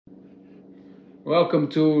Welcome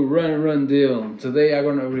to Run Deal. Today I'm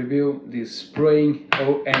gonna review this spraying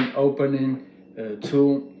and opening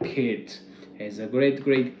tool kit. It's a great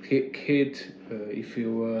kit if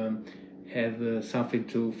you have something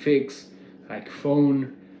to fix, like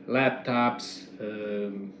phone, laptops,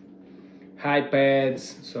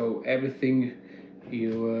 iPads. So everything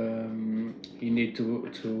you need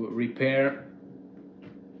to repair,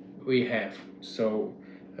 we have. So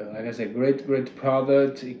like I said, great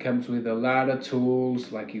product. It comes with a lot of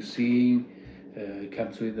tools, like you see. It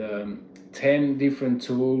comes with 10 different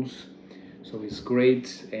tools, so it's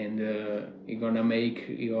great, and you're gonna make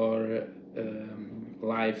your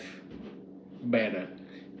life better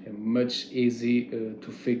and much easy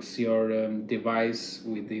to fix your device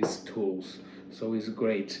with these tools. So it's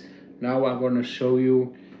great. Now I'm gonna show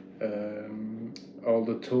you all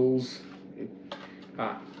the tools.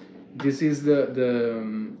 This is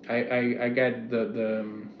I got the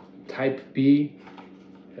type B.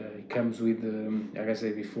 It comes with like I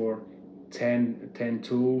said before, 10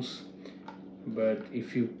 tools. But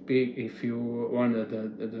if you want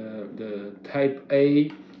the type A,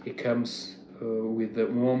 it comes with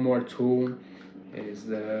one more tool. Is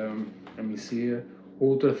the let me see here,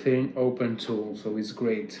 ultra thin open tool. So it's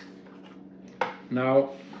great.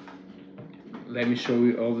 Now let me show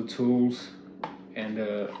you all the tools, and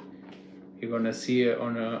you're gonna see it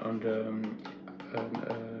on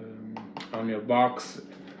your box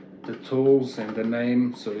the tools and the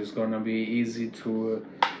name, so it's gonna be easy to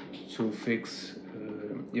fix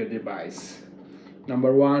your device.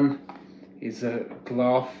 Number one is a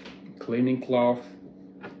cleaning cloth.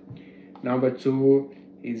 Number two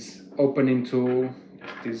is opening tool.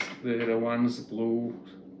 These the ones blue.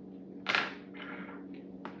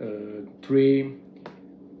 Three,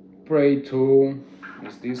 spray tool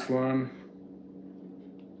is this one.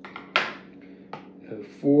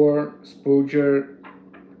 4, Spudger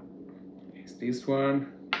is this one.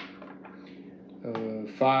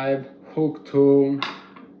 5, hook tool.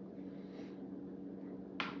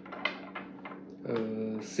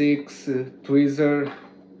 6, tweezer.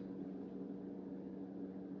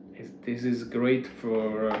 This is great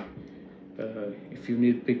for if you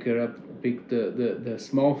need pick the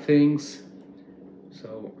small things.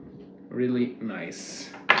 So really nice.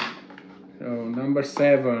 So number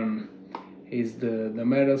 7 is the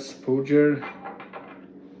metal spudger.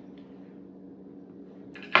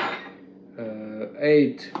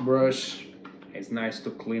 8, brush. It's nice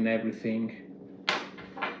to clean everything.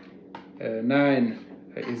 9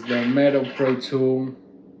 is the metal spray tool.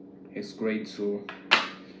 It's great tool.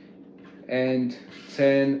 And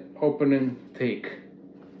 10, opening thick.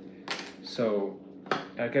 So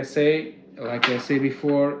like I say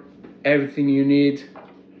before, everything you need,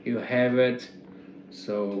 you have it.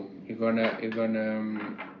 So you're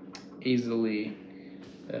gonna easily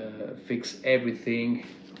fix everything.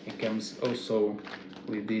 It comes also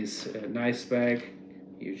with this nice bag.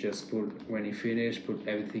 You just put, when you finish, put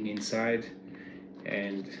everything inside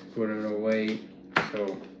and put it away.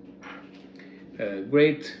 So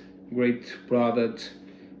great product.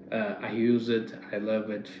 I use it, I love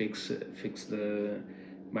it. Fix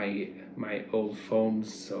my old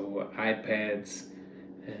phones, so iPads.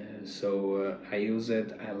 So I use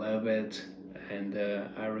it, I love it, and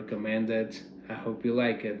I recommend it. I hope you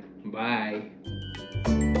like it. Bye.